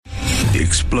The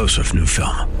explosive new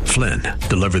film, Flynn,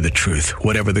 deliver the truth,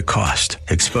 whatever the cost,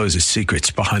 exposes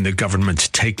secrets behind the government's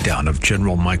takedown of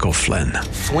General Michael Flynn.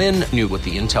 Flynn knew what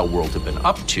the intel world had been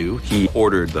up to. He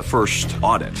ordered the first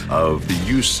audit of the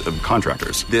use of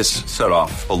contractors. This set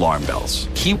off alarm bells.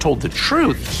 He told the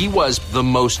truth. He was the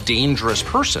most dangerous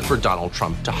person for Donald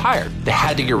Trump to hire. They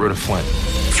had to get rid of Flynn.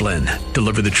 Flynn,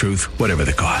 deliver the truth, whatever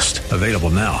the cost. Available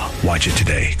now. Watch it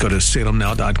today. Go to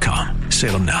salemnow.com.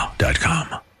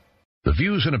 salemnow.com. The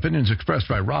views and opinions expressed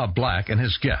by Rob Black and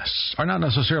his guests are not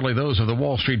necessarily those of the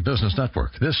Wall Street Business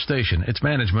Network, this station, its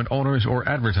management, owners, or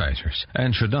advertisers,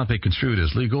 and should not be construed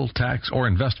as legal, tax, or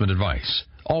investment advice.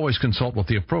 Always consult with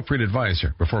the appropriate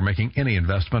advisor before making any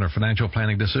investment or financial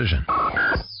planning decision.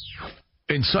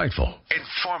 Insightful,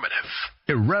 informative,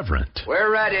 irreverent.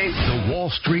 We're ready. The Wall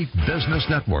Street Business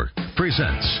Network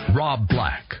presents Rob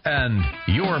Black and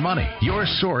Your Money, your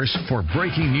source for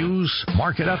breaking news,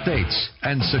 market updates,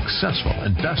 and successful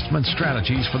investment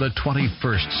strategies for the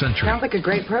 21st century. Sounds like a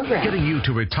great program. Getting you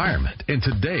to retirement in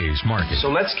today's market. So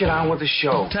let's get on with the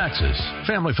show. Taxes,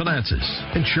 family finances,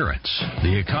 insurance,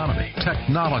 the economy,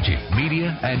 technology,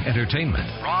 media, and entertainment.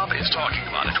 Rob is talking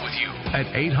about it with you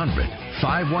at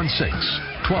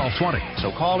 800-516-1220.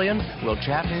 So call in, we'll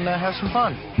chat and have some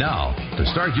fun. Now, to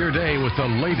start your day with the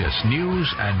latest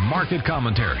news and market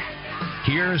commentary,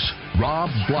 here's Rob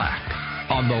Black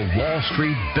on the Wall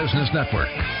Street Business Network.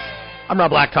 I'm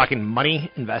Rob Black, talking money,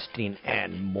 investing,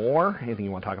 and more. Anything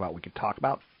you want to talk about, we could talk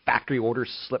about. Factory orders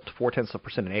slipped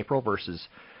 0.4% in April versus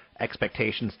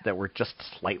expectations that were just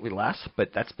slightly less,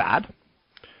 but that's bad.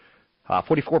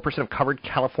 44% of covered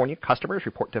California customers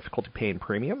report difficulty paying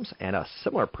premiums, and a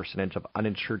similar percentage of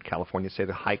uninsured Californians say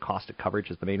the high cost of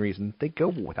coverage is the main reason they go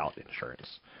without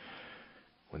insurance.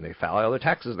 When they file their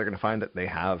taxes, they're going to find that they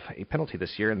have a penalty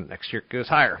this year, and the next year it goes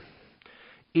higher.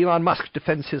 Elon Musk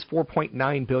defends his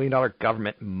 $4.9 billion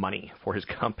government money for his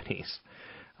companies.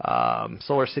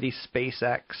 SolarCity,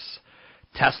 SpaceX,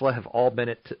 Tesla have all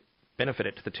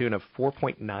benefited to the tune of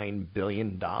 $4.9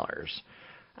 billion.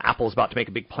 Apple is about to make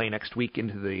a big play next week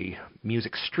into the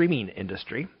music streaming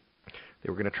industry. They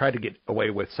were going to try to get away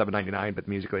with $7.99, but the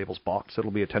music labels balked, so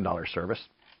it'll be a $10 service.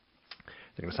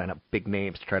 They're going to sign up big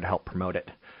names to try to help promote it.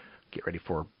 Get ready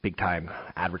for big-time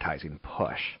advertising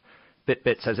push.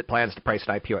 Fitbit says it plans to price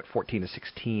an IPO at $14 to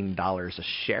 $16 a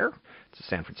share. It's a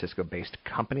San Francisco-based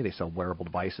company. They sell wearable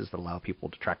devices that allow people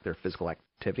to track their physical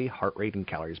activity, heart rate, and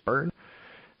calories burned.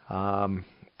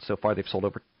 So far, they've sold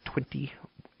over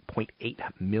 20.8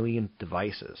 million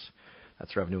devices.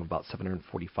 That's revenue of about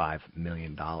 $745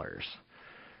 million.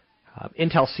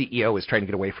 Intel CEO is trying to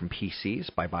get away from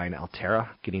PCs by buying Altera,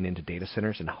 getting into data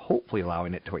centers, and hopefully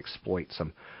allowing it to exploit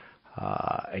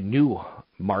a new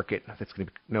market that's going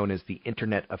to be known as the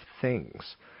Internet of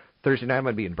Things. Thursday night, I'm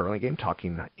going to be in Burlingame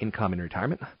talking income and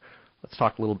retirement. Let's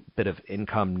talk a little bit of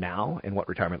income now and what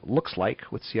retirement looks like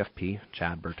with CFP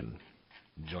Chad Burton.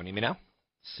 Joining me now,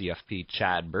 CFP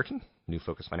Chad Burton,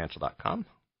 newfocusfinancial.com.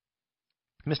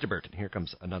 Mr. Burton, here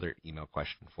comes another email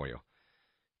question for you.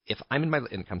 It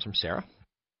comes from Sarah.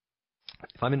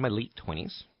 If I'm in my late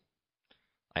 20s,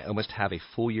 I almost have a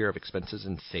full year of expenses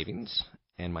and savings,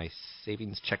 and my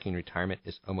savings checking retirement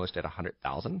is almost at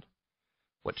 $100,000.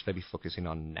 What should I be focusing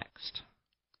on next?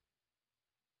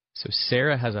 So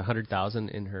Sarah has $100,000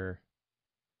 in her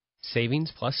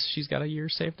savings, plus she's got a year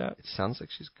saved up? It sounds like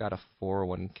she's got a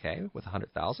 401k with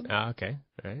 $100,000. Ah, okay.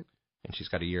 All right. And she's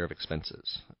got a year of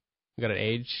expenses. You got an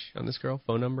age on this girl?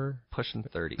 Phone number? Pushing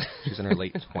 30. She's in her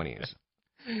late 20s.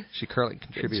 She currently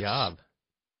contributes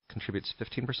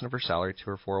 15% of her salary to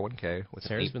her 401k with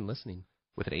Sarah's been listening.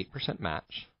 With an 8%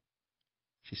 match.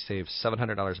 She saves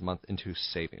 $700 a month into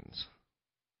savings.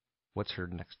 What's her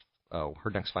next? Oh, her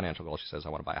next financial goal. She says, "I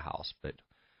want to buy a house," but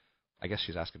I guess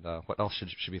she's asking, what else should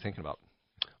she be thinking about?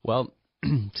 Well,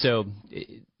 so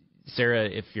Sarah,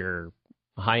 if you're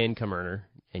a high income earner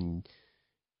and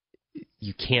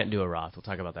you can't do a Roth, we'll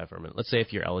talk about that for a minute. Let's say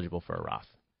if you're eligible for a Roth.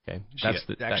 Okay.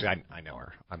 I know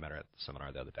her. I met her at the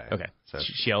seminar the other day. Okay. So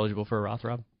she eligible for a Roth,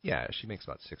 Rob? Yeah, she makes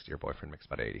about 60. Her boyfriend makes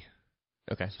about 80.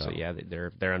 Okay. So yeah,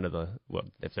 they're under the, well,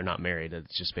 if they're not married,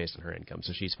 it's just based on her income,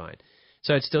 so she's fine.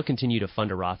 So I'd still continue to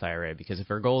fund a Roth IRA, because if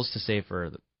her goal is to save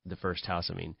for the first house,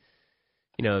 I mean,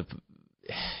 you know,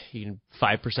 you can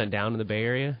 5% down in the Bay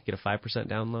Area, get a 5%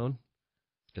 down loan.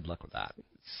 Good luck with that.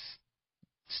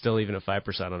 Still even a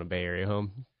 5% on a Bay Area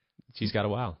home, she's got a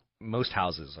while. Most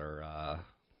houses are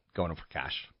going up for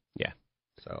cash. Yeah.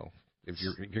 So if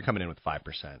you're coming in with 5%,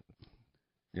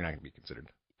 you're not going to be considered.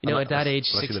 You know, at that age,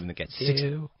 unless you live in the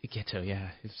ghetto.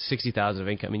 Yeah, $60,000 of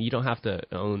income. I mean, you don't have to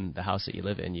own the house that you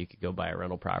live in. You could go buy a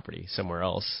rental property somewhere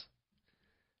else.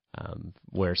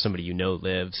 where somebody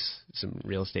lives, some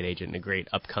real estate agent in a great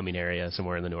upcoming area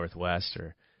somewhere in the Northwest,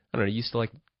 or I don't know. You used to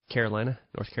like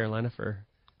North Carolina for?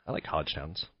 I like college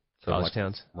towns. So College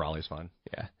towns. Raleigh's fine.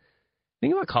 Yeah.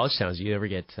 Think about college towns. Do you ever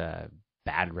get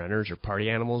bad renters or party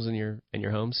animals in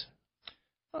your homes?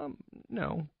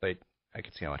 No, but I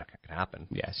could see how it could happen.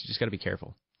 Yes, you just got to be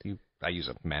careful. I use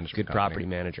a management good company. Property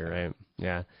manager, right?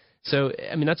 Yeah. So,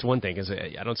 I mean, that's one thing, because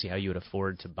I don't see how you would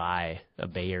afford to buy a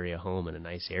Bay Area home in a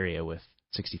nice area with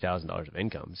 $60,000 of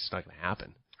income. It's just not going to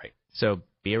happen. Right. So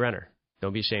be a renter.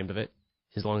 Don't be ashamed of it.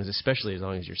 Especially as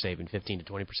long as you're saving 15 to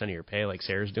 20% of your pay, like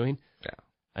Sarah's doing. Yeah.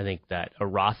 I think that a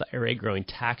Roth IRA growing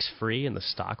tax-free in the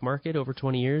stock market over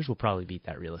 20 years will probably beat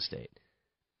that real estate.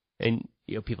 And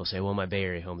people say, well, my Bay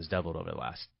Area home has doubled over the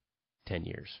last 10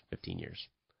 years, 15 years.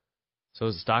 So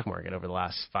has the stock market over the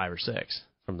last 5 or 6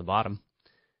 from the bottom.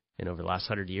 And over the last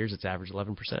 100 years, it's averaged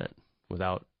 11%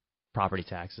 without property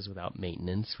taxes, without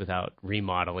maintenance, without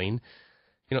remodeling.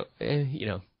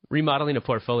 Remodeling a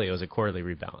portfolio is a quarterly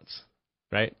rebalance,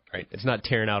 right? Right. It's not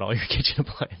tearing out all your kitchen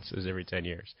appliances every 10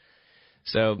 years.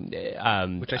 So,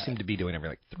 which I seem to be doing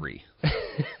every 3.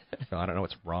 So I don't know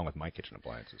what's wrong with my kitchen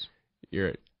appliances.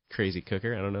 You're a crazy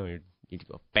cooker. I don't know. You need to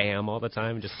go bam all the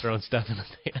time and just throwing stuff in the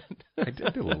pan. I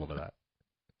did do a little bit of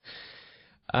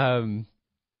that.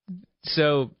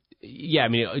 So, yeah, I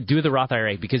mean, do the Roth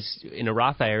IRA, because in a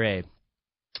Roth IRA,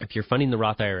 if you're funding the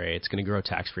Roth IRA, it's going to grow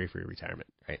tax-free for your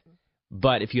retirement. Right.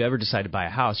 But if you ever decide to buy a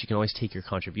house, you can always take your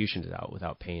contributions out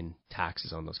without paying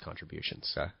taxes on those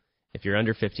contributions. Okay. If you're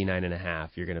under 59.5,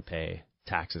 you're going to pay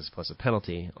taxes plus a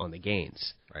penalty on the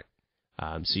gains. Right.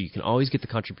 So you can always get the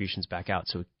contributions back out.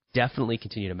 So definitely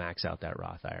continue to max out that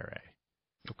Roth IRA.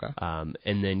 Okay.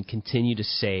 And then continue to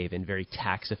save in very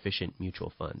tax-efficient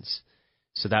mutual funds.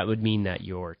 So that would mean that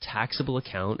your taxable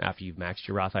account, after you've maxed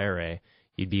your Roth IRA,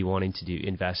 you'd be wanting to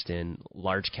invest in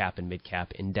large cap and mid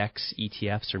cap index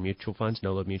ETFs or mutual funds,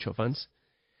 no-load mutual funds,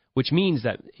 which means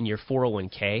that in your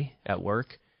 401k at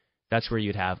work, that's where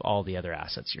you'd have all the other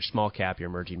assets, your small cap, your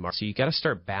emerging market. So you got to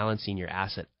start balancing your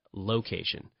asset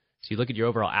location. So you look at your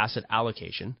overall asset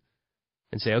allocation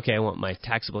and say, okay, I want my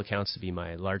taxable accounts to be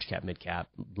my large cap, mid cap,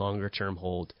 longer term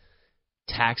hold,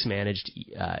 tax managed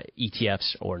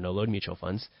ETFs or no load mutual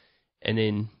funds. And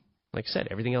then, like I said,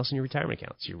 everything else in your retirement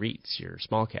accounts, your REITs, your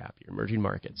small cap, your emerging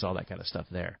markets, all that kind of stuff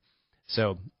there.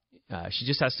 So she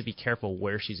just has to be careful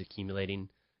where she's accumulating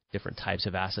different types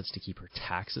of assets to keep her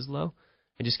taxes low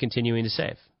and just continuing to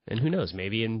save. And who knows,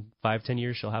 maybe in 5-10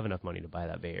 years she'll have enough money to buy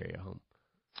that Bay Area home.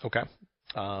 Okay.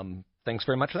 Thanks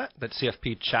very much for that. That's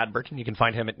CFP Chad Burton. You can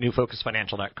find him at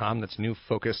newfocusfinancial.com. That's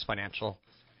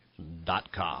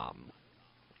newfocusfinancial.com.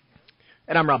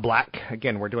 And I'm Rob Black.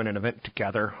 Again, we're doing an event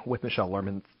together with Michelle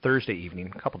Lerman Thursday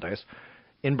evening, a couple days,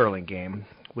 in Burlingame.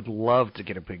 Would love to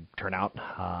get a big turnout.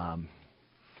 I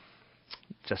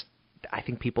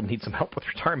think people need some help with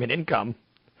retirement income.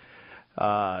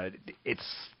 It's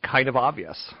kind of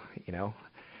obvious,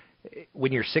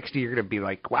 When you're 60, you're going to be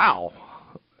like, wow,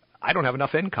 I don't have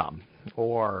enough income.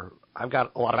 Or I've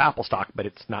got a lot of Apple stock, but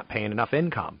it's not paying enough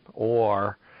income.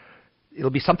 Or it'll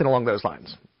be something along those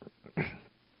lines.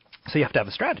 So you have to have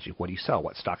a strategy. What do you sell?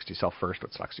 What stocks do you sell first?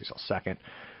 What stocks do you sell second?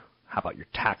 How about your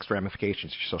tax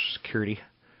ramifications, your Social Security?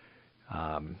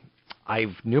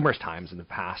 I've numerous times in the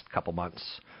past couple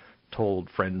months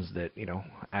told friends that,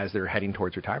 as they're heading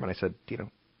towards retirement, I said,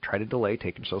 try to delay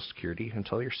taking Social Security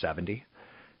until you're 70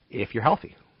 if you're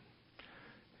healthy,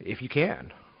 if you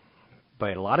can.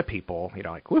 But a lot of people,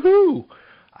 like, woohoo,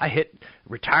 I hit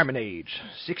retirement age,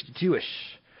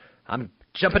 62-ish. I'm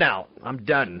jumping out. I'm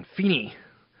done. Feeny.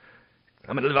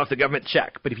 I'm going to live off the government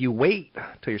check. But if you wait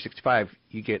till you're 65,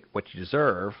 you get what you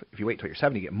deserve. If you wait till you're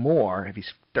 70, you get more. If you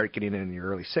start getting in your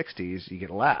early 60s, you get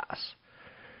less.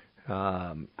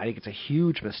 I think it's a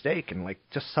huge mistake. And,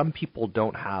 just some people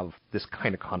don't have this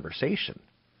kind of conversation.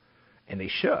 And they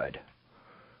should.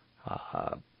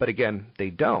 But, again,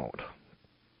 they don't.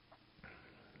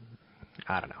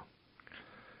 I don't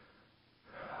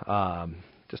know.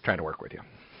 Just trying to work with you.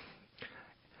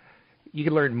 You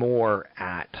can learn more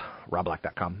at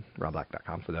robblack.com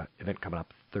for the event coming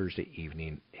up Thursday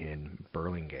evening in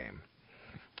Burlingame.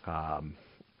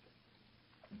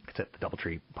 It's at the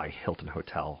Doubletree by Hilton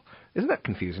Hotel. Isn't that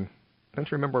confusing?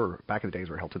 Don't you remember back in the days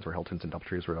where Hiltons were Hiltons and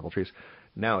Doubletrees were Doubletrees?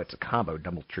 Now it's a combo,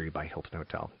 Doubletree by Hilton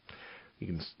Hotel. You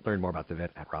can learn more about the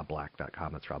event at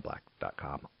robblack.com. That's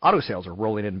robblack.com. Auto sales are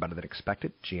rolling in better than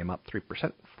expected. GM up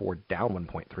 3%, Ford down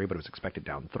 1.3%, but it was expected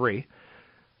down 3%.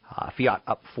 Fiat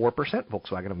up 4%,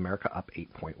 Volkswagen of America up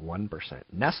 8.1%.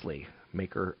 Nestle,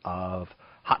 maker of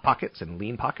Hot Pockets and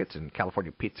Lean Pockets, and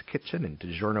California Pizza Kitchen and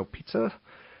DiGiorno Pizza,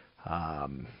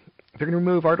 They're going to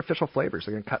remove artificial flavors.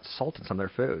 They're going to cut salt in some of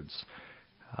their foods.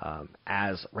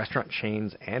 As restaurant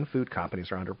chains and food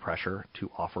companies are under pressure to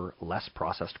offer less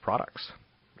processed products.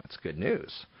 That's good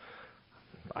news.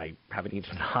 I haven't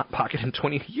eaten a Hot Pocket in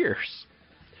 20 years.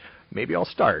 Maybe I'll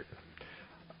start.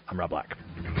 I'm Rob Black.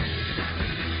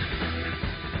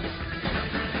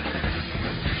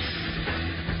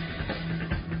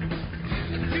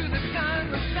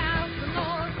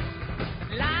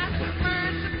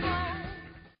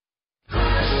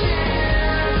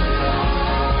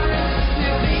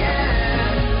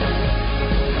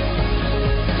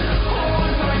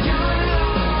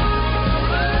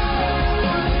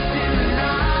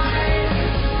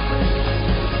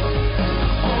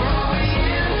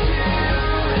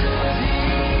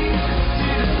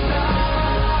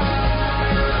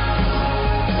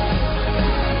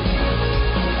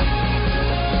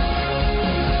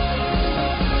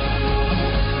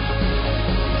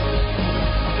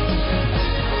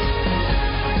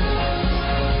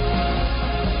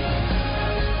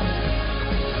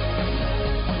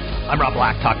 I'm Rob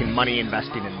Black, talking money,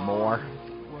 investing, and more.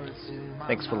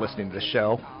 Thanks for listening to the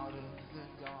show.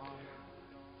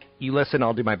 You listen,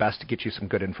 I'll do my best to get you some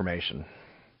good information.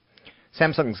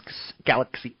 Samsung's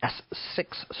Galaxy S6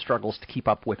 struggles to keep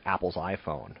up with Apple's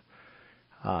iPhone.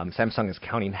 Samsung is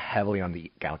counting heavily on the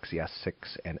Galaxy S6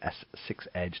 and S6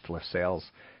 Edge to lift sales,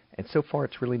 and so far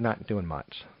it's really not doing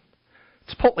much.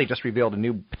 Chipotle just revealed a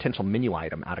new potential menu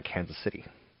item out of Kansas City.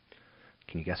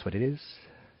 Can you guess what it is?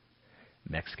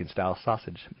 Mexican-style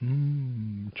sausage.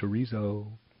 Chorizo.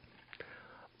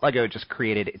 Lego just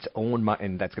created its own,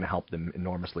 and that's going to help them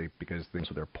enormously because things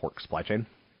with their pork supply chain.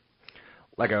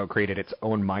 Lego created its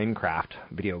own Minecraft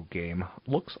video game.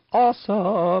 Looks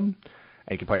awesome!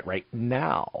 And you can play it right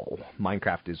now.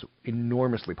 Minecraft is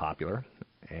enormously popular,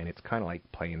 and it's kind of like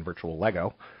playing virtual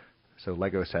Lego. So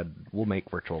Lego said, we'll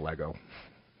make virtual Lego.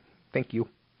 Thank you.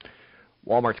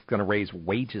 Walmart's going to raise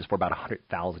wages for about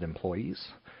 100,000 employees.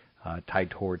 Tied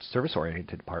towards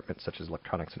service-oriented departments such as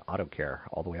electronics and auto care,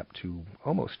 all the way up to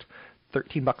almost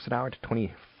 $13 an hour to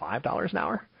 $25 an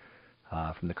hour.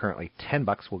 From the currently $10,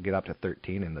 we'll get up to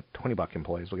 $13, and the $20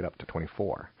 employees will get up to $24.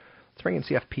 Let's bring in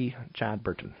CFP Chad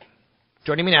Burton.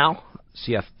 Joining me now,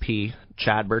 CFP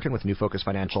Chad Burton with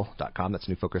NewFocusFinancial.com. That's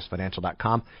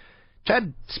NewFocusFinancial.com.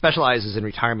 Chad specializes in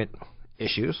retirement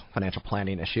issues, financial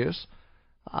planning issues.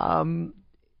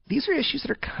 These are issues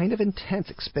that are kind of intense.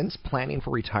 Expense planning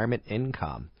for retirement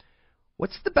income.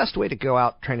 What's the best way to go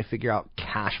out trying to figure out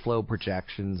cash flow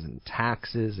projections and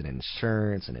taxes and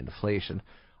insurance and inflation?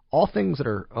 All things that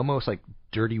are almost like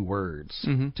dirty words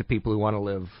to people who want to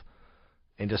live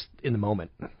in just in the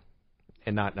moment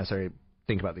and not necessarily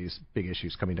think about these big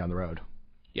issues coming down the road.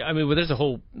 Yeah, I mean, well, there's a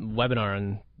whole webinar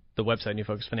on the website, New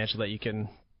Focus Financial, that you can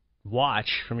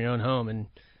watch from your own home, and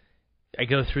I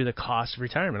go through the cost of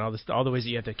retirement, all the ways that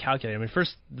you have to calculate. I mean,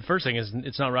 the first thing is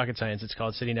it's not rocket science. It's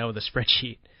called sitting down with a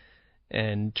spreadsheet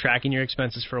and tracking your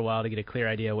expenses for a while to get a clear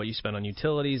idea of what you spend on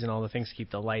utilities and all the things to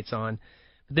keep the lights on.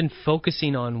 But then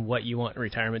focusing on what you want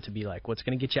retirement to be like. What's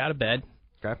going to get you out of bed?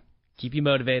 Okay. Keep you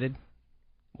motivated.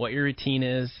 What your routine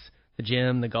is, the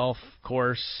gym, the golf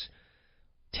course,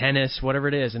 tennis, whatever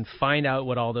it is, and find out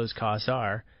what all those costs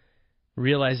are.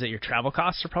 Realize that your travel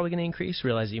costs are probably going to increase.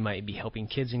 Realize that you might be helping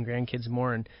kids and grandkids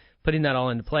more, and putting that all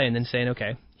into play, and then saying,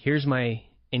 okay, here's my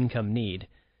income need.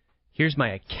 Here's my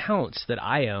accounts that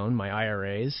I own, my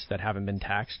IRAs that haven't been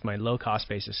taxed, my low-cost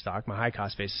basis stock, my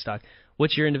high-cost basis stock.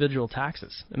 What's your individual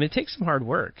taxes? I mean, it takes some hard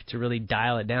work to really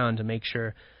dial it down to make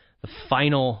sure the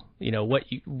final,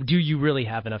 do you really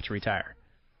have enough to retire?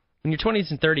 In your 20s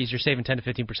and 30s, you're saving 10 to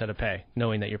 15% of pay,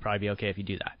 knowing that you'll probably be okay if you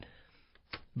do that.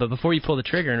 But before you pull the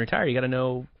trigger and retire, you got to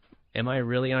know, am I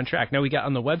really on track? Now, we got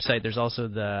on the website, there's also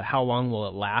the How Long Will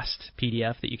It Last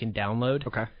PDF that you can download.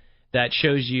 Okay. That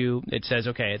shows you, it says,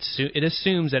 okay, it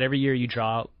assumes that every year you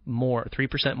draw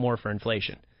 3% more for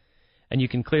inflation. And you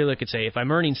can clearly look and say, if I'm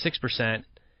earning 6%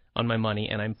 on my money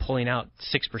and I'm pulling out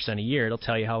 6% a year, it'll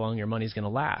tell you how long your money's going to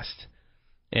last.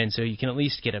 And so you can at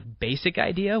least get a basic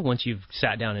idea once you've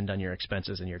sat down and done your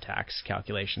expenses and your tax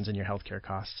calculations and your healthcare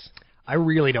costs. I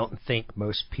really don't think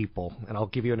most people, and I'll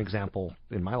give you an example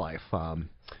in my life, I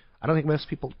don't think most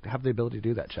people have the ability to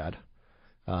do that, Chad.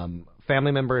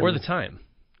 Family member... Or the time,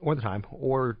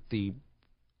 or the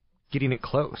getting it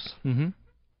close. Mm-hmm.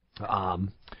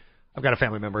 I've got a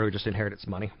family member who just inherited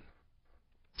some money.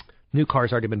 New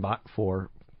car's already been bought for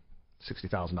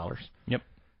 $60,000. Yep.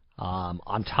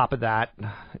 On top of that,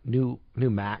 new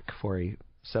Mac for a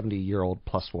 70-year-old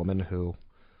plus woman who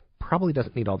probably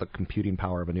doesn't need all the computing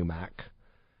power of a new Mac.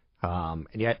 And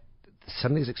yet,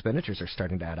 some of these expenditures are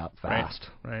starting to add up fast.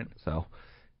 Right. So,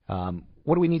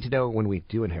 what do we need to know when we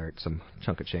do inherit some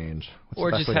chunk of change? What's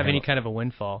or the best just way to have any handle it? kind of a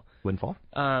windfall. Windfall?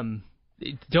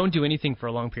 Don't do anything for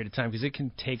a long period of time because it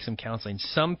can take some counseling.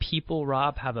 Some people,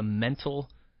 Rob, have a mental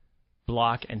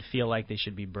block and feel like they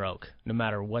should be broke no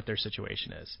matter what their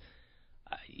situation is.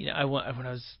 When I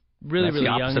was really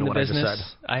young in the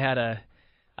business, I had a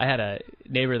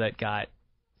neighbor that got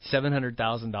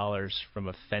 $700,000 from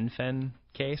a fen-phen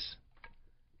case.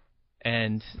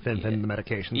 And fen-phen, the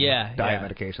medication, diet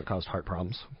medication that caused heart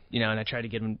problems. And I tried to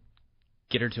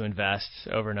get her to invest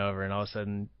over and over, and all of a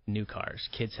sudden, new cars.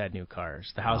 Kids had new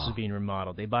cars. The house was being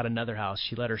remodeled. They bought another house.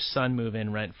 She let her son move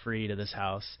in rent-free to this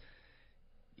house.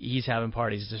 He's having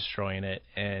parties, destroying it,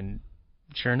 and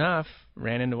sure enough,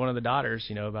 ran into one of the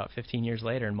daughters, about 15 years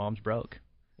later, and mom's broke.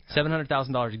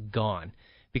 $700,000 gone.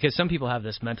 Because some people have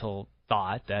this mental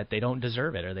thought that they don't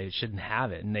deserve it or they shouldn't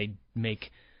have it, and they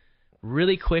make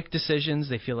really quick decisions.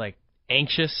 They feel like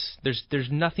anxious. There's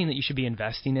nothing that you should be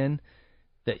investing in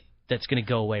that's going to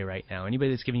go away right now.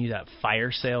 Anybody that's giving you that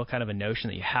fire sale kind of a notion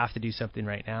that you have to do something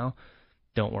right now,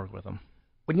 don't work with them.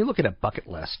 When you look at a bucket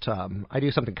list, I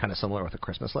do something kind of similar with a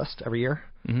Christmas list every year.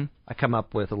 Mm-hmm. I come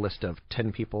up with a list of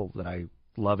 10 people that I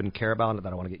love and care about and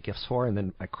that I want to get gifts for, and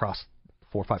then I cross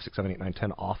 4, 5, 6, 7, 8, 9,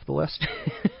 10 off the list.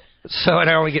 And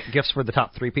I only get gifts for the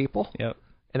top 3 people. Yep.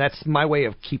 And that's my way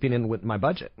of keeping in with my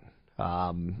budget.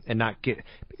 And not get,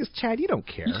 because Chad, you don't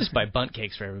care. You just buy bundt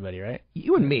cakes for everybody, right?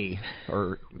 You and me,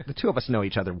 or the two of us know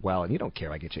each other well, and you don't care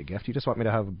if I get you a gift. You just want me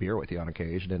to have a beer with you on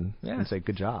occasion and say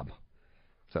good job.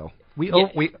 So we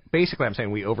basically, I'm saying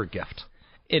we over-gift.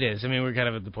 It is. I mean, we're kind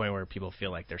of at the point where people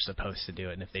feel like they're supposed to do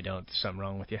it, and if they don't, there's something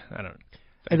wrong with you.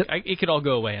 It could all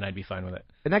go away, and I'd be fine with it.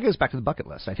 And that goes back to the bucket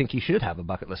list. I think you should have a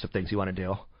bucket list of things you want to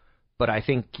do, but I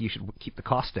think you should keep the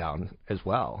cost down as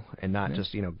well, and not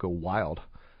just go wild.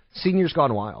 Seniors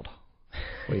gone wild.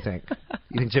 What do you think?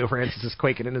 You think Joe Francis is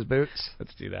quaking in his boots?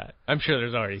 Let's do that. I'm sure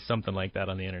there's already something like that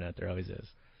on the internet. There always is.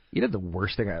 The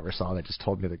worst thing I ever saw that just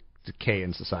told me the decay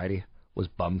in society was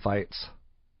bum fights.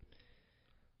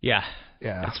 Yeah.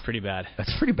 That's pretty bad.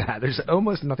 That's pretty bad. There's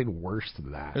almost nothing worse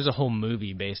than that. There's a whole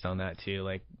movie based on that, too,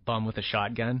 like Bum with a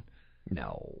Shotgun.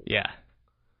 No. Yeah.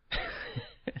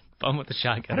 Bum with a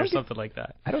Shotgun or something like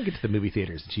that. I don't get to the movie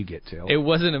theaters that you get to. It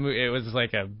wasn't a movie. It was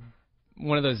like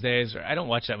one of those days where I don't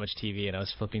watch that much TV, and I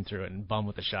was flipping through it, and Bum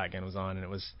with a Shotgun was on,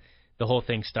 and the whole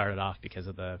thing started off because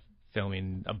of the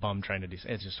filming a bum trying to do.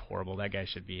 It's just horrible. That guy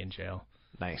should be in jail.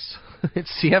 Nice.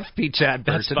 It's CFP Chad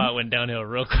Burton. That spot went downhill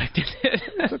real quick, didn't it?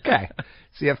 It's okay.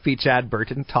 CFP Chad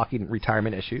Burton talking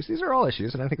retirement issues. These are all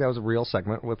issues, and I think that was a real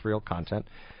segment with real content.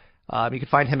 You can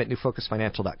find him at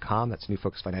newfocusfinancial.com. That's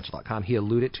newfocusfinancial.com. He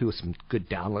alluded to some good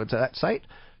downloads of that site,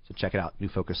 so check it out,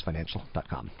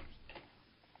 newfocusfinancial.com.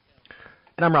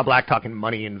 And I'm Rob Black, talking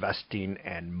money, investing,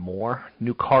 and more.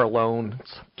 New car loans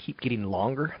keep getting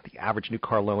longer. The average new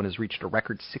car loan has reached a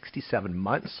record 67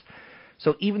 months.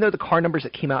 So even though the car numbers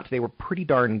that came out today were pretty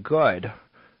darn good,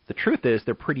 the truth is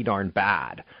they're pretty darn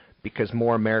bad because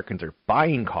more Americans are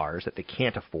buying cars that they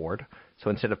can't afford.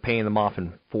 So instead of paying them off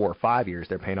in 4 or 5 years,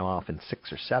 they're paying them off in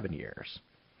 6 or 7 years.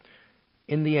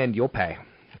 In the end, you'll pay.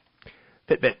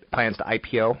 Fitbit plans to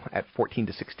IPO at $14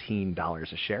 to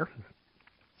 $16 a share.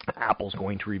 Apple's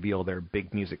going to reveal their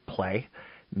Big Music Play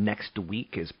next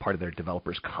week as part of their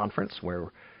developers conference,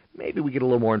 where maybe we get a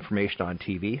little more information on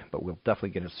TV, but we'll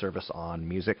definitely get a service on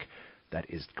music that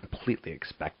is completely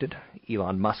expected.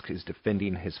 Elon Musk is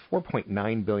defending his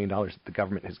 $4.9 billion that the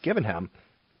government has given him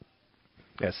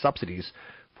as subsidies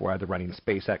for either running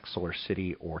SpaceX,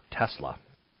 SolarCity, or Tesla.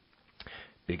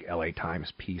 Big LA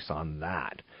Times piece on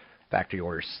that. Factory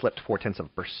orders slipped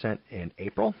 0.4% in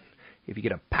April. If you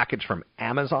get a package from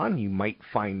Amazon, you might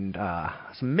find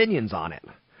some Minions on it.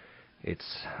 Its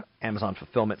Amazon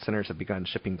fulfillment centers have begun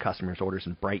shipping customers' orders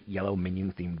in bright yellow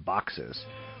Minion-themed boxes.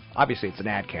 Obviously, it's an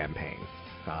ad campaign.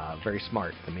 Very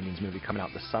smart. The Minions movie coming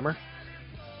out this summer.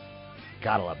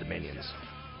 Gotta love the Minions.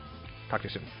 Talk to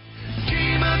you soon.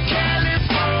 Dream of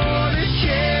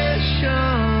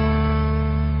Californication.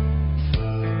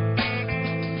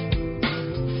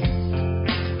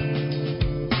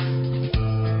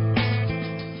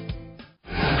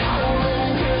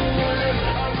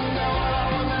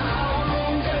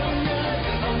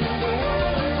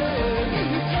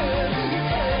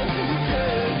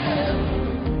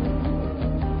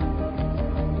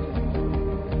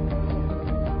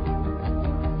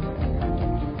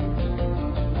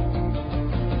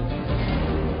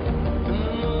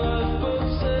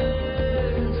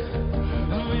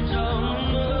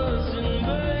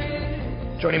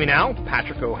 Joining me now,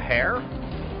 Patrick O'Hare,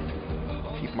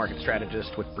 Chief Market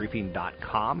Strategist with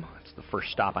Briefing.com. It's the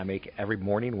first stop I make every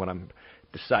morning when I'm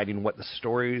deciding what the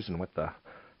stories and what the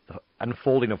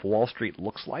unfolding of Wall Street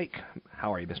looks like.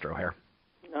 How are you, Mr. O'Hare?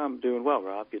 I'm doing well,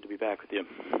 Rob. Good to be back with you.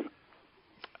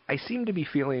 I seem to be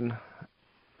feeling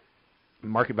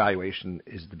market valuation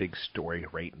is the big story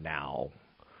right now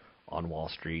on Wall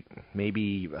Street.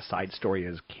 Maybe a side story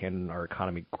is, can our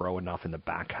economy grow enough in the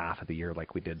back half of the year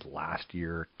like we did last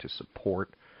year to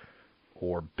support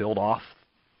or build off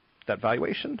that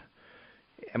valuation?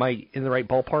 Am I in the right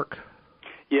ballpark?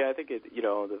 Yeah, I think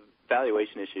the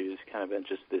valuation issue has kind of been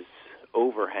just this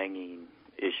overhanging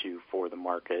issue for the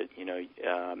market.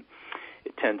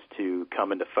 It tends to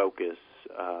come into focus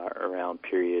around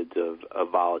periods of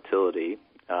volatility.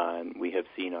 And we have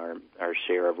seen our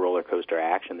share of roller coaster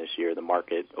action this year. The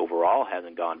market overall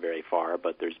hasn't gone very far,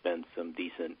 but there's been some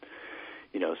decent,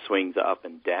 swings up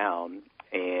and down.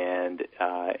 And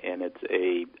it's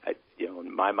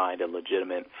in my mind, a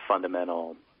legitimate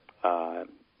fundamental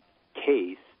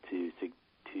case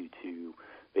to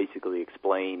basically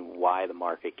explain why the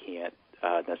market can't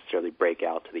necessarily break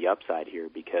out to the upside here,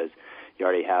 because you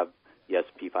already have the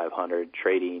S&P 500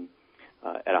 trading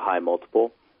at a high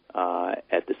multiple.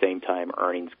 At the same time,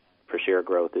 earnings per share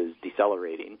growth is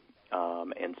decelerating.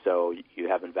 And so you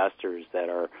have investors that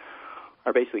are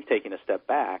basically taking a step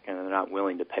back, and they're not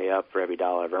willing to pay up for every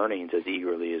dollar of earnings as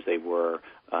eagerly as they were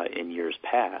in years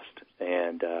past.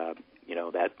 And,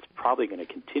 that's probably going to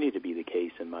continue to be the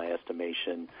case in my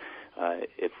estimation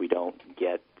if we don't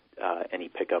get any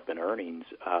pickup in earnings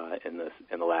in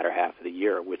the latter half of the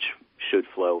year, which should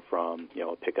flow from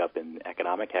a pickup in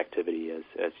economic activity,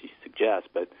 as you suggest.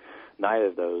 But neither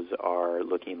of those are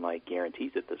looking like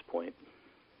guarantees at this point.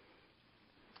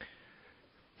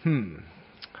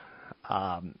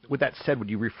 With that said, would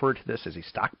you refer to this as a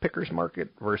stock picker's market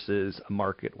versus a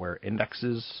market where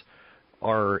indexes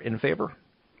are in favor?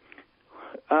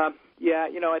 Yeah,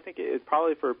 I think it's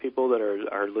probably for people that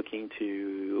are looking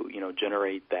to,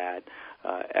 generate that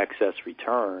excess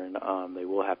return. They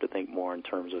will have to think more in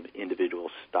terms of individual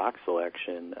stock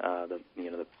selection.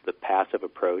 The passive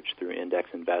approach through index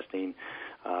investing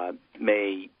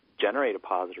may generate a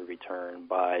positive return,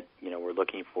 but we're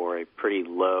looking for a pretty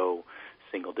low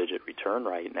single-digit return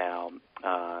right now.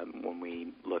 When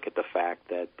we look at the fact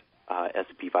that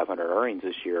S&P 500 earnings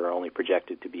this year are only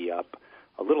projected to be up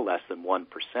a little less than 1%.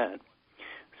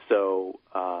 So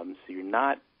you're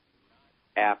not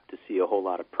apt to see a whole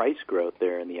lot of price growth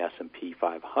there in the S&P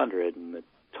 500, and the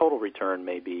total return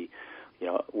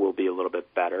will be a little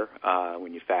bit better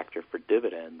when you factor for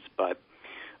dividends. But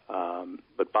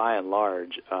by and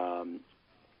large,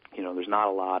 there's not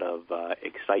a lot of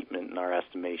excitement in our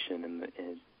estimation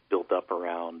and built up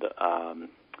around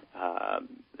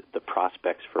the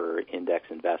prospects for index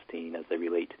investing as they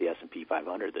relate to the S&P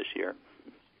 500 this year.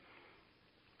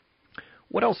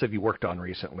 What else have you worked on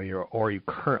recently, or are you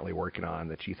currently working on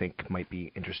that you think might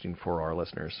be interesting for our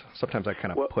listeners? Sometimes I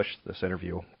kind of push this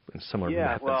interview in similar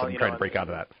methods. I'm trying to break out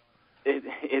of that.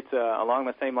 It's along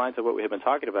the same lines of what we have been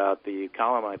talking about. The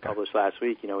column I published last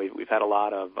week, we've had a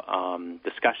lot of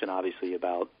discussion, obviously,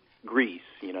 about Greece,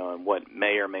 and what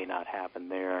may or may not happen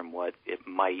there and what it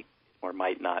might or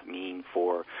might not mean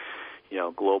for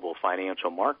global financial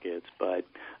markets. But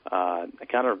I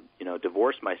kind of,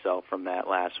 divorced myself from that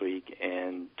last week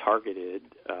and targeted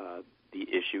the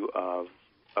issue of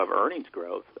earnings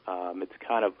growth. It's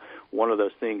kind of one of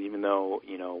those things, even though,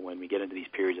 when we get into these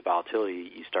periods of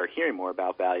volatility, you start hearing more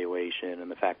about valuation and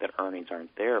the fact that earnings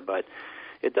aren't there. But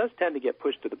it does tend to get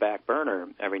pushed to the back burner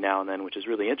every now and then, which is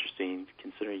really interesting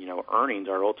considering, earnings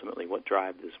are ultimately what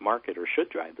drive this market or should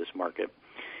drive this market.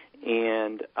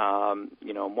 And,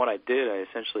 what I did, I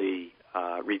essentially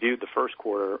reviewed the first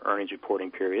quarter earnings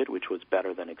reporting period, which was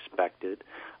better than expected.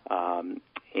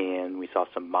 And we saw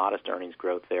some modest earnings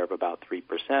growth there of about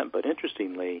 3%. But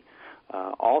interestingly,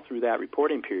 all through that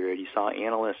reporting period, you saw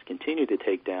analysts continue to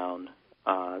take down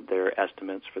their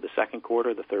estimates for the second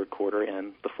quarter, the third quarter,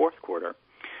 and the fourth quarter.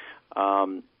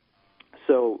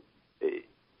 So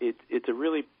it's a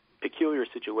really peculiar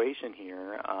situation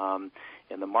here,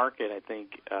 and the market, I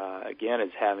think, again,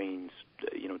 is having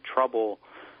trouble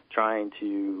trying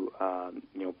to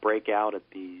break out at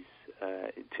these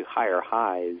to higher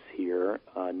highs here,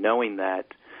 knowing that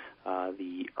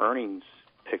the earnings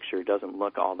picture doesn't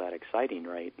look all that exciting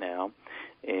right now,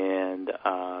 and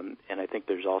I think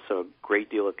there's also a great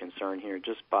deal of concern here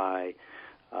just by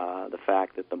the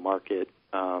fact that the market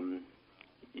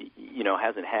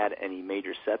hasn't had any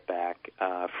major setback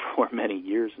for many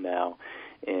years now.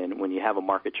 And when you have a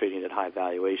market trading at high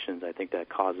valuations, I think that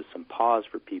causes some pause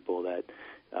for people that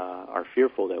are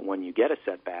fearful that when you get a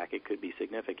setback, it could be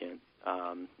significant.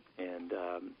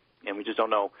 and we just don't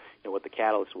know, what the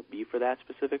catalyst will be for that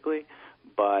specifically.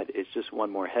 But it's just one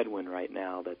more headwind right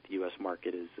now that the U.S.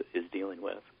 market is dealing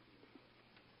with.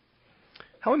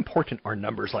 How important are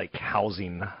numbers like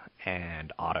housing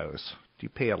and autos? Do you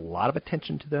pay a lot of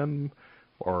attention to them?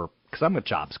 Or, because I'm a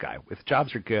jobs guy. If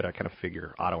jobs are good, I kind of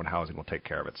figure auto and housing will take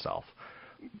care of itself.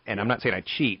 And I'm not saying I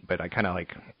cheat, but I kind of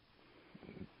like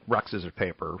rock, scissors,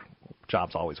 paper.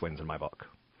 Jobs always wins in my book.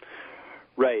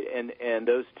 Right, and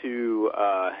those two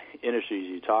industries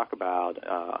you talk about,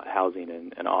 housing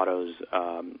and autos,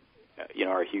 are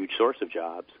a huge source of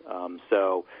jobs.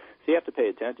 So you have to pay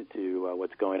attention to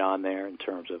what's going on there in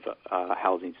terms of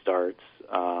housing starts,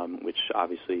 which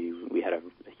obviously we had a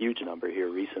huge number here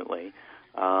recently,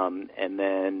 and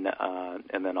then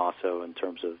also in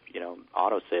terms of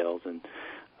auto sales, and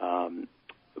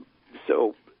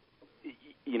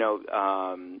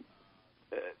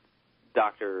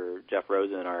Dr. Jeff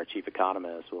Rosen, our chief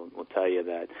economist, will tell you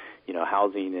that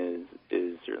housing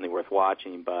is certainly worth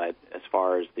watching, but as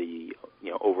far as the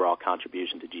overall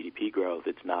contribution to GDP growth,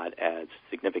 it's not as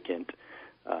significant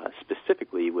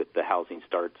specifically with the housing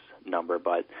starts number.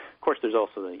 But of course, there's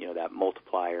also that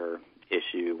multiplier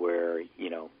issue where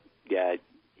you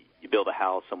build a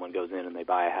house, someone goes in and they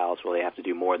buy a house. Well, they have to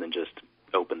do more than just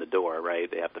open the door, right?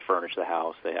 They have to furnish the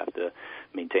house, they have to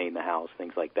maintain the house,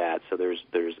 things like that. So there's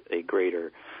a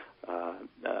greater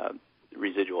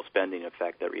residual spending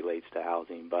effect that relates to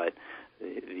housing. But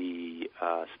the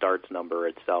starts number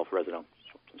itself, residential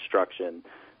construction,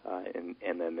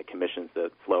 and then the commissions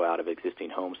that flow out of existing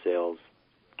home sales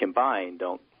combined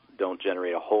don't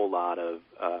generate a whole lot of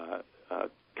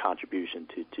contribution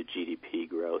to GDP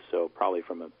growth. So probably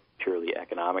from a purely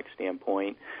economic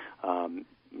standpoint,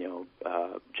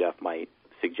 Jeff might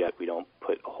suggest we don't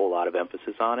put a whole lot of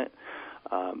emphasis on it.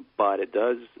 But it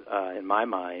does, in my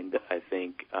mind, I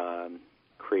think,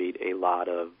 create a lot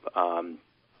of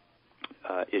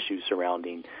issues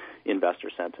surrounding investor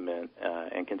sentiment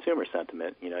and consumer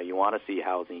sentiment. You want to see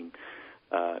housing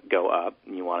go up,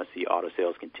 and you want to see auto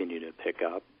sales continue to pick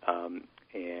up,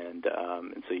 and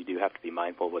so you do have to be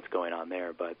mindful of what's going on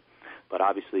there. But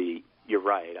obviously, you're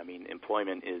right. I mean,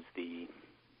 employment is the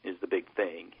big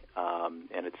thing,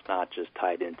 and it's not just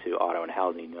tied into auto and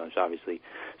housing. There's obviously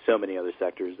so many other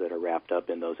sectors that are wrapped up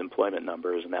in those employment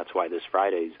numbers, and that's why this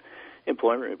Friday's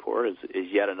employment report is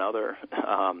yet another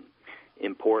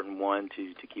important one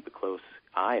to keep a close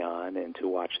eye on and to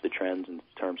watch the trends in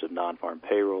terms of non-farm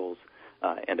payrolls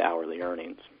and hourly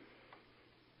earnings.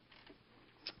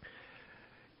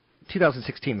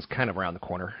 2016 is kind of around the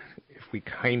corner. If we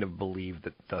kind of believe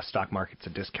that the stock market's a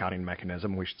discounting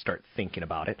mechanism, we should start thinking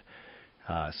about it.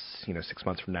 6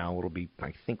 months from now, it'll be,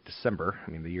 I think, December.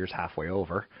 I mean, the year's halfway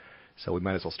over, so we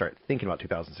might as well start thinking about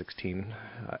 2016.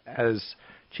 As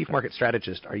chief market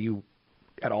strategist, are you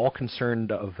at all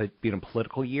concerned of it being a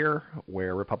political year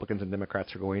where Republicans and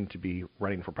Democrats are going to be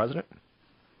running for president?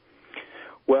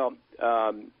 Well,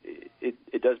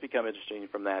 it does become interesting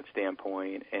from that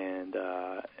standpoint, and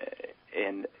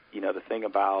the thing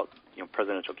about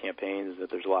presidential campaigns is that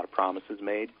there's a lot of promises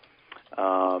made,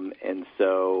 and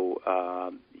so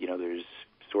there's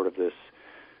sort of this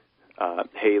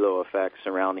halo effect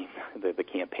surrounding the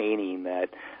campaigning that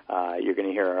you're going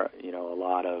to hear a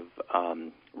lot of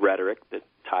rhetoric that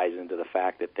ties into the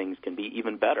fact that things can be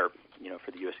even better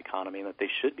for the U.S. economy, and that they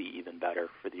should be even better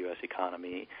for the U.S.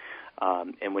 economy.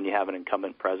 And when you have an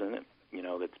incumbent president,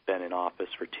 that's been in office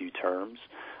for 2 terms,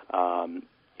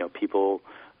 people,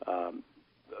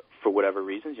 for whatever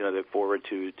reasons, they look forward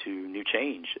to new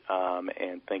change,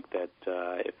 and think that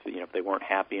if they weren't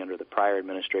happy under the prior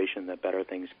administration, that better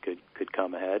things could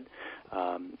come ahead.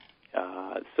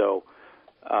 So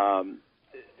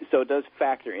it does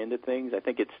factor into things. I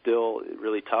think it's still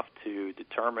really tough to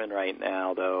determine right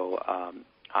now, though.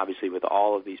 Obviously, with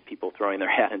all of these people throwing their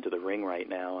hat into the ring right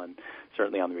now, and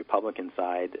certainly on the Republican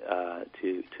side,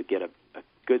 to get a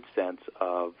good sense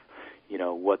of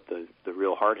what the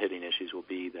real hard-hitting issues will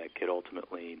be that could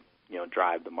ultimately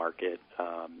drive the market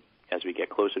as we get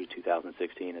closer to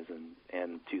 2016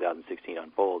 and 2016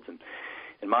 unfolds. And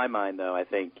in my mind, though, I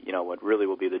think what really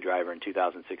will be the driver in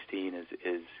 2016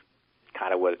 is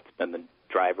kind of what's been the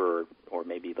driver, or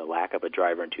maybe the lack of a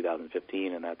driver in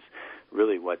 2015, and that's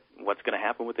really what's going to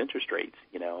happen with interest rates,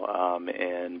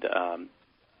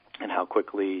 and how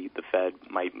quickly the Fed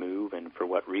might move, and for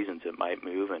what reasons it might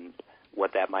move, and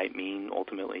what that might mean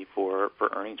ultimately for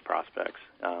earnings prospects.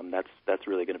 That's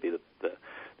really going to be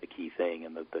the key thing,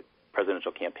 and the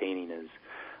presidential campaigning is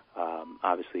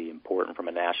obviously important from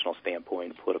a national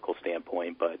standpoint, political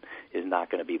standpoint, but is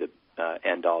not going to be the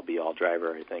end-all, be-all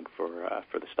driver, I think, for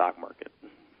the stock market.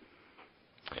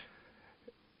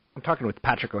 I'm talking with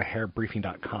Patrick O'Hare,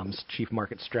 Briefing.com's Chief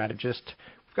Market Strategist.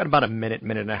 We've got about a minute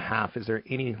and a half. Is there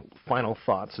any final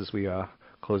thoughts as we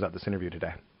close out this interview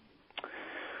today?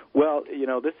 Well,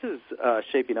 this is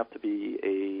shaping up to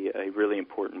be a really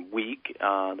important week.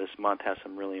 This month has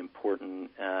some really important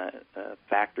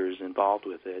factors involved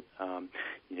with it.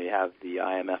 You have the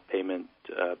IMF payment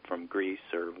from Greece,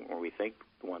 or we think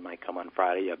one might come on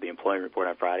Friday. You have the employment report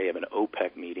on Friday. You have an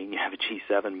OPEC meeting. You have a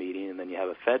G7 meeting, and then you have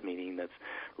a Fed meeting that's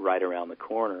right around the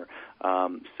corner.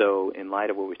 So in light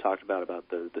of what we talked about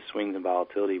the swings and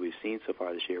volatility we've seen so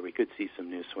far this year, we could see some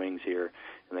new swings here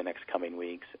in the next coming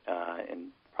weeks, and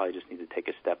probably just need to take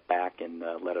a step back and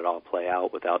let it all play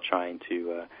out without trying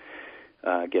to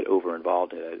get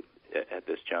over-involved at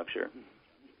this juncture.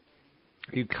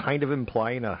 Are you kind of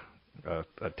implying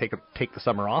take the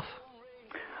summer off?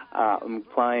 I'm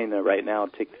implying right now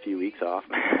take a few weeks off.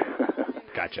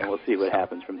 Gotcha. And we'll see what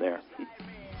happens from there.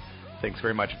 Thanks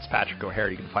very much. It's Patrick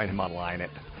O'Hare. You can find him online at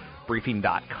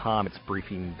briefing.com. It's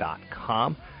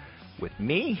briefing.com. With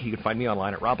me, you can find me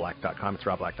online at robblack.com. It's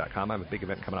robblack.com. I have a big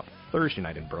event coming up Thursday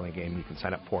night in Burlingame. You can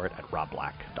sign up for it at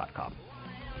robblack.com.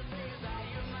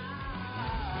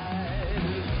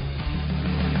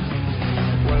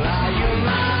 Well, are you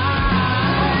mine?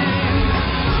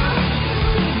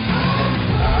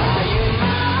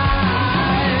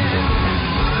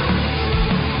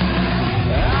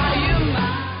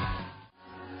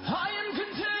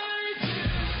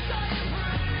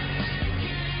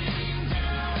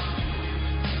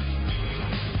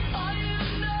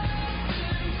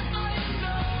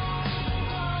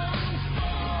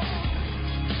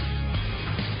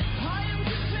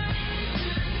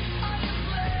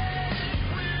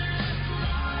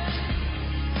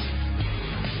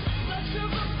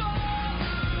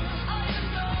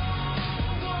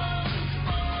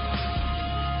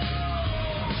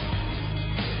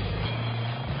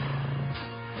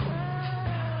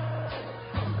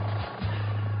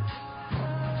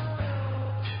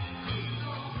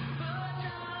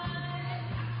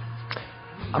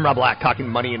 I'm Rob Black, talking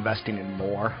money, investing, and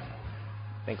more.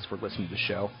 Thanks for listening to the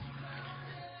show.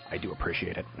 I do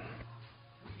appreciate it.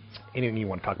 Anything you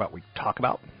want to talk about, we talk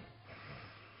about.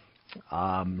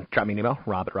 Drop me an email,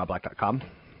 rob@robblack.com.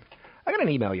 I got an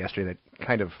email yesterday that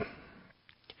kind of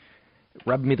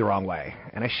rubbed me the wrong way.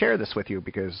 And I share this with you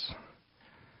because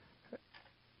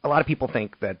a lot of people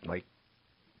think that,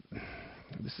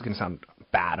 this is going to sound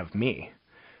bad of me,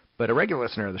 but a regular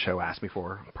listener of the show asked me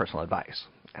for personal advice.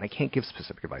 And I can't give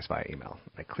specific advice via email.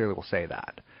 I clearly will say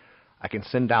that. I can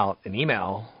send out an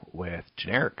email with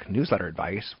generic newsletter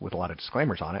advice with a lot of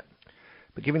disclaimers on it.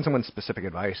 But giving someone specific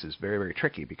advice is very, very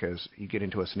tricky because you get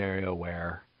into a scenario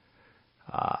where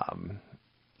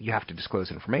you have to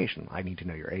disclose information. I need to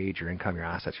know your age, your income, your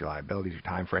assets, your liabilities, your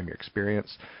time frame, your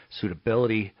experience,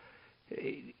 suitability.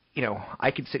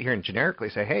 I could sit here and generically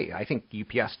say, hey, I think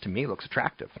UPS to me looks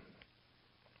attractive.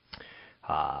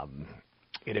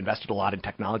 It invested a lot in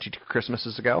technology 2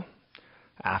 Christmases ago.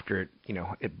 After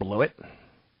it blew it,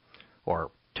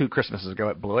 or 2 Christmases ago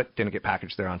it blew it, didn't get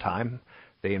packaged there on time.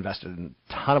 They invested in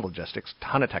a ton of logistics,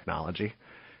 ton of technology,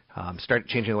 started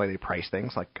changing the way they price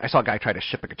things. Like I saw a guy try to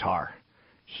ship a guitar.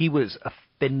 He was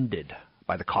offended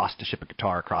by the cost to ship a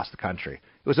guitar across the country.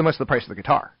 It was almost the price of the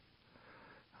guitar,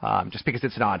 just because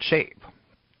it's an odd shape.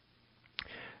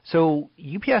 So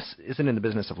UPS isn't in the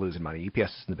business of losing money.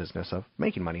 UPS is in the business of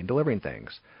making money and delivering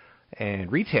things.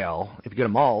 And retail, if you go to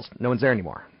malls, no one's there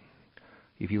anymore.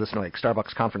 If you listen to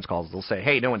Starbucks conference calls, they'll say,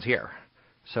 hey, no one's here.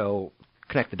 So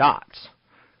connect the dots.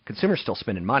 Consumers still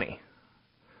spending money.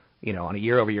 On a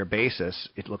year-over-year basis,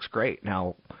 it looks great.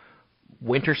 Now,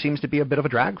 winter seems to be a bit of a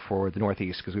drag for the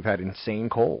Northeast because we've had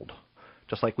insane cold,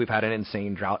 just like we've had an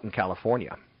insane drought in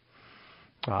California.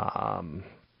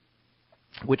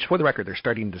 Which, for the record, they're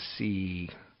starting to see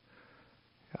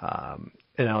an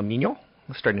El Nino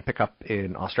starting to pick up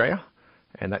in Australia,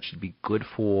 and that should be good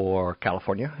for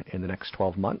California in the next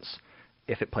 12 months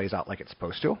if it plays out like it's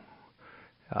supposed to.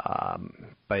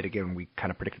 But again, we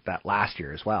kind of predicted that last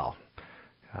year as well.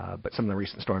 But some of the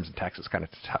recent storms in Texas kind of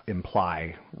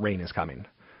imply rain is coming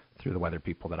through the weather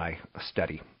people that I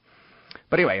study.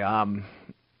 But anyway,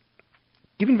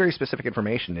 giving very specific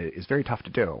information is very tough to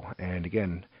do. And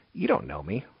again, you don't know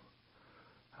me.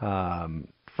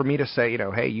 For me to say,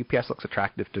 hey, UPS looks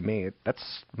attractive to me, that's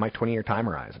my 20-year time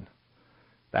horizon.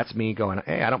 That's me going,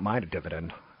 hey, I don't mind a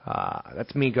dividend.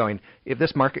 That's me going, if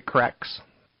this market corrects,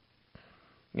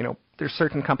 there's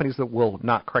certain companies that will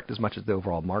not correct as much as the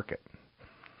overall market.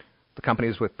 The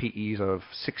companies with PEs of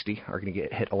 60 are going to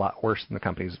get hit a lot worse than the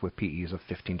companies with PEs of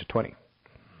 15 to 20.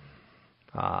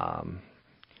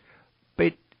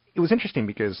 But it was interesting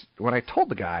because when I told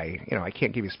the guy, I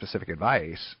can't give you specific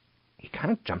advice, he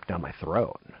kind of jumped down my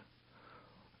throat.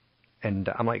 And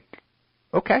I'm like,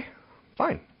 okay,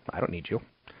 fine. I don't need you.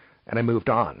 And I moved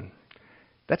on.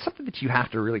 That's something that you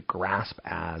have to really grasp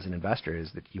as an investor,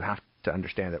 is that you have to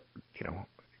understand that,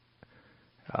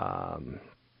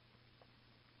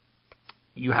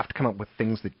 you have to come up with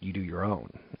things that you do your own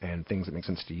and things that make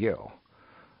sense to you.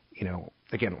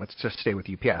 Again, let's just stay with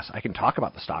UPS. I can talk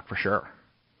about the stock for sure.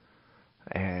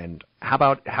 And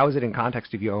how is it in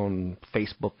context if you own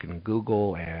Facebook and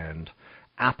Google and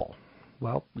Apple?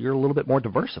 Well, you're a little bit more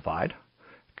diversified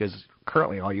because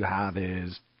currently all you have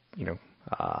is,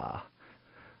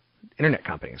 internet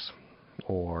companies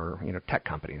or, tech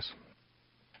companies.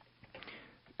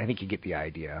 I think you get the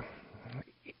idea.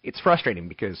 It's frustrating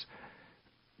because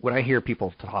when I hear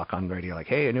people talk on the radio like,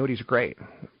 hey, annuities are great.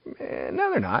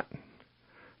 No, they're not.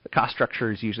 The cost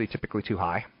structure is usually typically too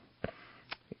high.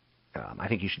 I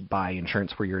think you should buy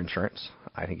insurance for your insurance.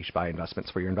 I think you should buy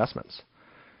investments for your investments.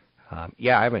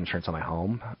 Yeah, I have insurance on my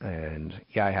home, and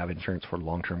yeah, I have insurance for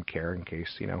long-term care in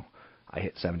case, I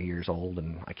hit 70 years old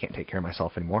and I can't take care of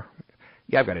myself anymore.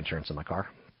 Yeah, I've got insurance in my car.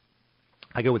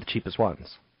 I go with the cheapest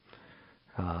ones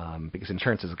because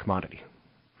insurance is a commodity.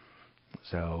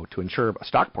 So to insure a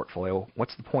stock portfolio,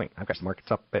 what's the point? I've got the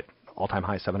markets up at all-time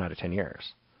high 7 out of 10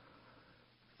 years.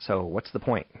 So what's the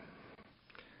point?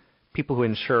 People who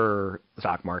insure the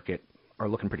stock market are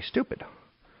looking pretty stupid.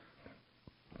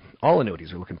 All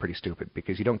annuities are looking pretty stupid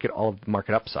because you don't get all of the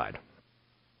market upside.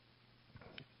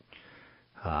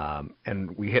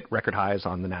 And we hit record highs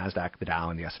on the NASDAQ, the Dow,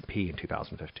 and the S&P in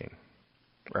 2015.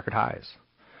 Record highs.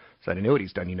 So that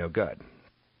annuity's done you no good.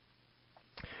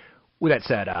 With that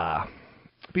said,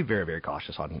 be very, very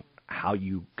cautious on how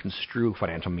you construe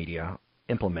financial media,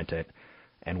 implement it,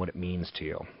 and what it means to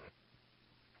you.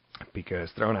 Because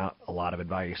throwing out a lot of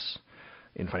advice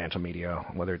in financial media,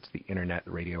 whether it's the internet,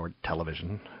 radio, or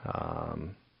television,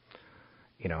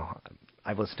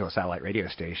 I've listened to a satellite radio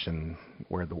station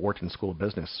where the Wharton School of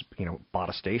Business, bought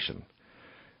a station.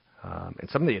 And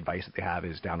some of the advice that they have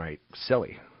is downright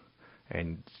silly.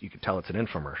 And you can tell it's an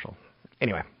infomercial.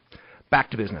 Anyway, back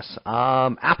to business.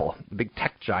 Apple, the big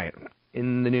tech giant,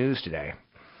 in the news today.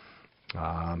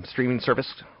 Streaming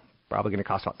service, probably going to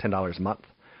cost about $10 a month.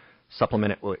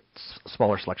 Supplement it with a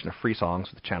smaller selection of free songs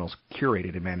with the channels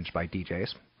curated and managed by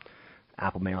DJs.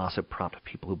 Apple may also prompt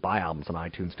people who buy albums on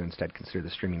iTunes to instead consider the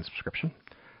streaming subscription.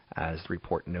 As the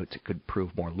report notes, it could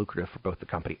prove more lucrative for both the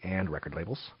company and record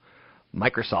labels.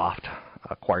 Microsoft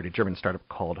acquired a German startup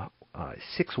called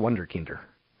Six Wunderkinder.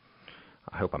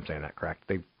 I hope I'm saying that correct.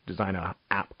 They've designed an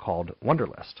app called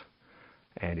Wunderlist.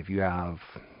 And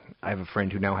I have a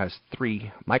friend who now has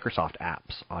 3 Microsoft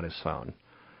apps on his phone,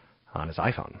 on his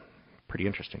iPhone. Pretty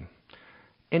interesting.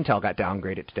 Intel got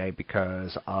downgraded today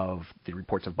because of the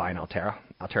reports of buying Altera.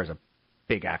 Altera is a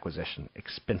big acquisition,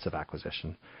 expensive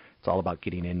acquisition. It's all about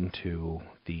getting into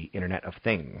the Internet of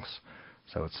Things.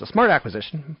 So it's a smart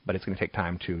acquisition, but it's going to take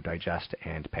time to digest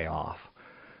and pay off.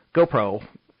 GoPro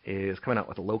is coming out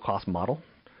with a low-cost model.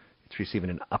 It's receiving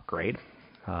an upgrade.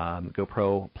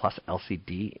 GoPro Plus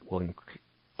LCD will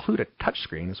include a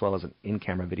touchscreen as well as an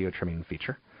in-camera video trimming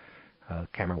feature.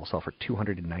 Camera will sell for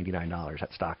 $299.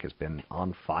 That stock has been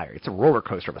on fire. It's a roller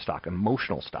coaster of a stock,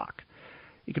 emotional stock.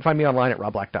 You can find me online at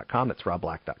robblack.com. That's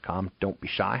robblack.com. Don't be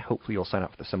shy. Hopefully you'll sign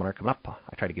up for the seminar coming up.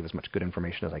 I try to give as much good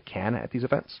information as I can at these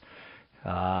events.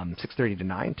 6:30 to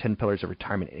 9, 10 Pillars of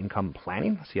Retirement Income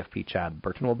Planning. CFP Chad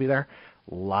Burton will be there.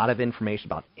 A lot of information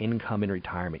about income in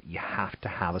retirement. You have to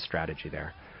have a strategy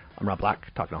there. I'm Rob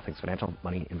Black, talking all things financial,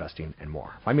 money, investing, and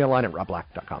more. Find me online at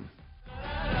robblack.com.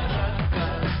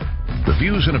 The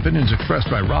views and opinions expressed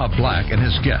by Rob Black and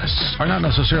his guests are not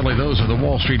necessarily those of the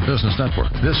Wall Street Business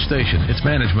Network, this station, its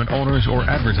management, owners, or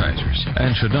advertisers,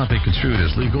 and should not be construed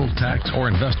as legal, tax, or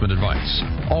investment advice.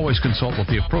 Always consult with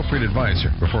the appropriate advisor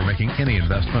before making any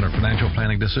investment or financial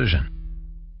planning decision.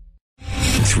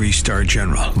 3-star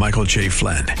General Michael J.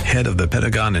 Flynn, head of the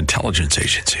Pentagon Intelligence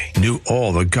Agency, knew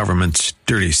all the government's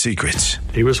dirty secrets.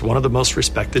 He was one of the most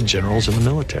respected generals in the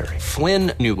military.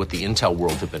 Flynn knew what the intel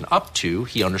world had been up to.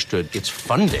 He understood its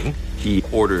funding. He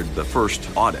ordered the first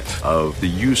audit of the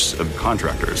use of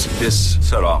contractors. This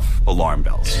set off alarm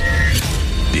bells.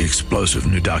 The explosive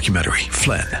new documentary,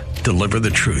 Flynn, Deliver the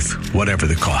Truth, Whatever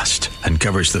the Cost,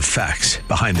 uncovers the facts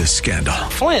behind this scandal.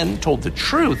 Flynn told the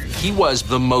truth. He was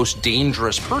the most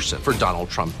dangerous person for Donald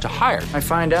Trump to hire. I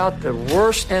find out the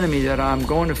worst enemy that I'm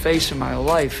going to face in my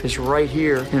life is right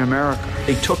here in America.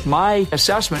 They took my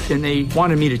assessment and they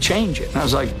wanted me to change it. And I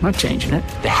was like, I'm not changing it.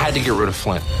 They had to get rid of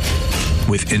Flynn.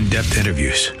 With in-depth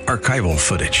interviews, archival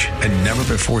footage, and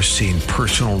never-before-seen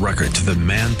personal records of the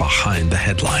man behind the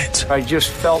headlines. I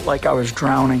just felt like I was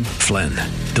drowning. Flynn,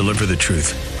 deliver the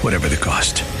truth, whatever the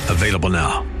cost. Available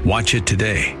now. Watch it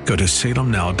today. Go to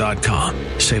salemnow.com.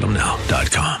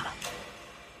 salemnow.com.